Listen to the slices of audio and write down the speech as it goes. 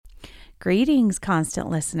Greetings,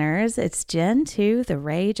 constant listeners. It's Jen to the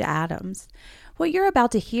Rage Adams. What you're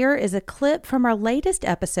about to hear is a clip from our latest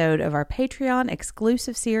episode of our Patreon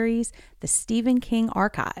exclusive series, The Stephen King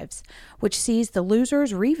Archives, which sees the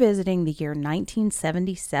losers revisiting the year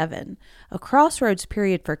 1977, a crossroads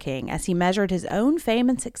period for King as he measured his own fame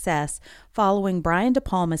and success following Brian De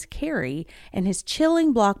Palma's Carrie and his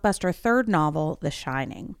chilling blockbuster third novel, The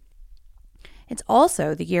Shining. It's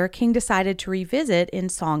also the year King decided to revisit in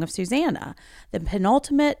Song of Susanna, the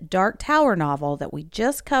penultimate Dark Tower novel that we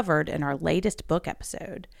just covered in our latest book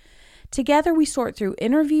episode. Together, we sort through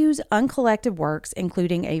interviews, uncollected works,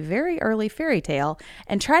 including a very early fairy tale,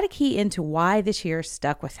 and try to key into why this year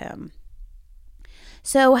stuck with him.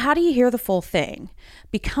 So how do you hear the full thing?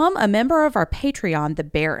 Become a member of our Patreon, The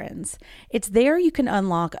Barrens. It's there you can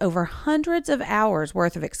unlock over hundreds of hours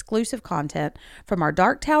worth of exclusive content, from our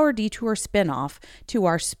Dark Tower Detour spinoff to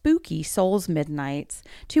our spooky Souls Midnights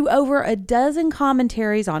to over a dozen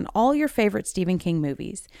commentaries on all your favorite Stephen King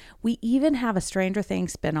movies. We even have a Stranger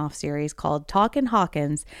Things spinoff series called Talkin'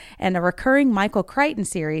 Hawkins and a recurring Michael Crichton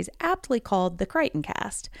series aptly called The Crichton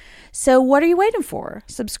Cast. So what are you waiting for?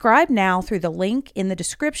 Subscribe now through the link in the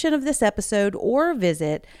description of this episode or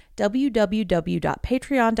visit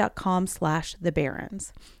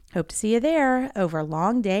www.patreon.com/thebarrens. Hope to see you there over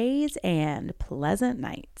long days and pleasant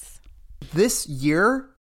nights. This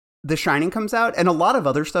year, The Shining comes out, and a lot of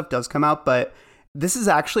other stuff does come out, but this is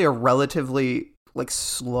actually a relatively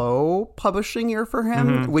slow publishing year for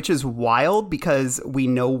him, which is wild because we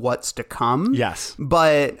know what's to come. Yes.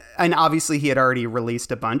 And obviously he had already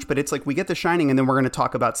released a bunch, but it's like we get The Shining and then we're going to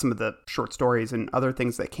talk about some of the short stories and other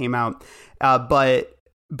things that came out. But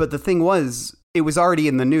the thing was, it was already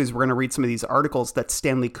in the news. We're going to read some of these articles that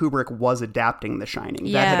Stanley Kubrick was adapting The Shining.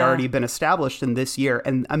 Yeah. That had already been established in this year.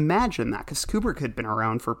 And imagine that, because Kubrick had been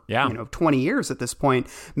around for 20 years at this point,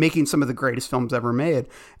 making some of the greatest films ever made.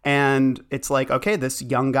 And it's like, okay, this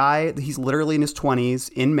young guy, he's literally in his 20s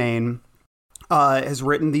in Maine, has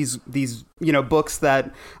written these books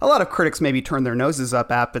that a lot of critics maybe turn their noses up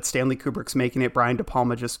at, but Stanley Kubrick's making it. Brian De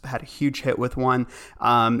Palma just had a huge hit with one.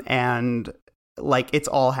 And it's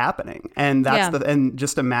all happening, and and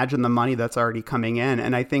just imagine the money that's already coming in.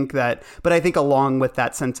 And I think along with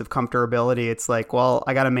that sense of comfortability, it's like, well,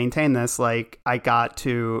 I got to maintain this. I got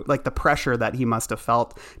to the pressure that he must have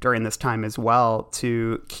felt during this time as well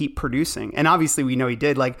to keep producing. And obviously we know he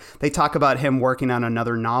did. They talk about him working on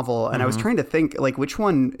another novel, and I was trying to think which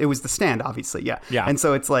one. It was The Stand, obviously. Yeah. And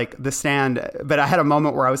so it's The Stand, but I had a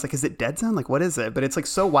moment where I was like, is it Dead Zone? What is it? But it's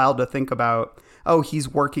so wild to think about. Oh, he's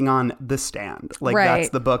working on The Stand. Right. That's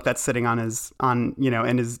the book that's sitting in his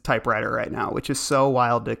typewriter right now, which is so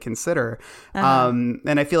wild to consider. And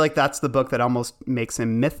I feel like that's the book that almost makes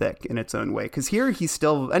him mythic in its own way. Because here he's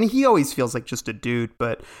still, and he always feels like just a dude,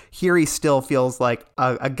 but here he still feels like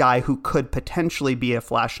a guy who could potentially be a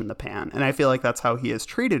flash in the pan. And I feel like that's how he is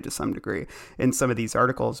treated to some degree in some of these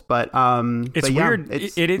articles. But it's weird.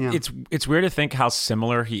 It's weird to think how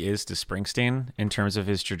similar he is to Springsteen in terms of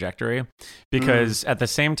his trajectory, because at the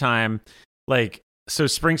same time, so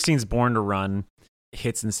Springsteen's Born to Run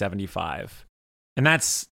hits in 75. And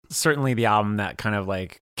that's certainly the album that kind of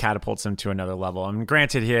catapults him to another level. I mean,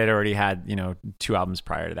 granted, he had already had, 2 albums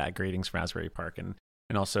prior to that, Greetings from Asbury Park and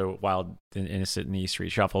also Wild and Innocent and the East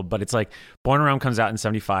Street Shuffle. But it's Born to Run comes out in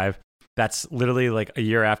 75. That's literally a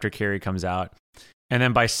year after Carrie comes out. And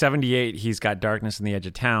then by 78, he's got Darkness on the Edge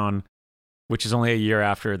of Town, which is only a year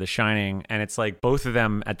after The Shining. And it's both of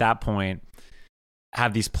them at that point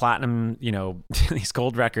have these platinum, these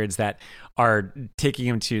gold records that are taking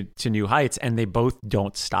him to new heights, and they both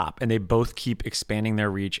don't stop, and they both keep expanding their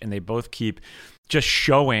reach, and they both keep just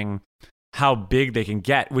showing how big they can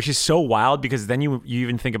get, which is so wild, because then you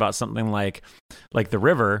even think about something like The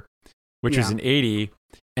River, which was in 80,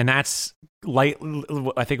 and that's I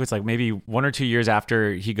think it's maybe 1 or 2 years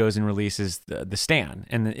after he goes and releases the Stand,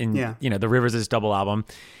 and The River's this double album.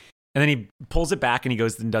 And then he pulls it back and he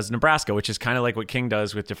goes and does Nebraska, which is kind of like what King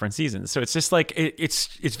does with different seasons. So it's just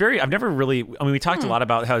it's very, I've never really, we talked a lot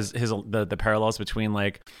about how the parallels between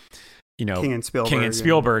King and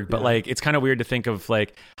Spielberg, but it's kind of weird to think of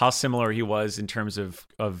how similar he was in terms of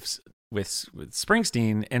with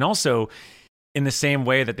Springsteen, and also in the same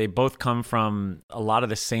way that they both come from a lot of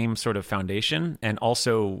the same sort of foundation and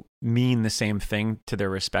also mean the same thing to their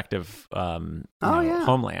respective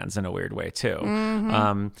homelands in a weird way too.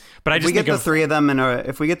 But I just think if we get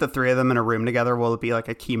the three of them in a room together, will it be like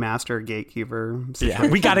a keymaster gatekeeper situation?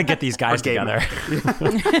 Yeah, we got to get these guys together.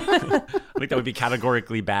 I think that would be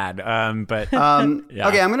categorically bad. Okay, I'm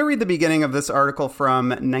going to read the beginning of this article from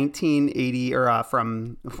 1980 or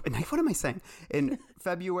from what am I saying?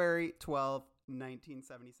 February 12th,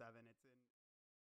 1977. It's in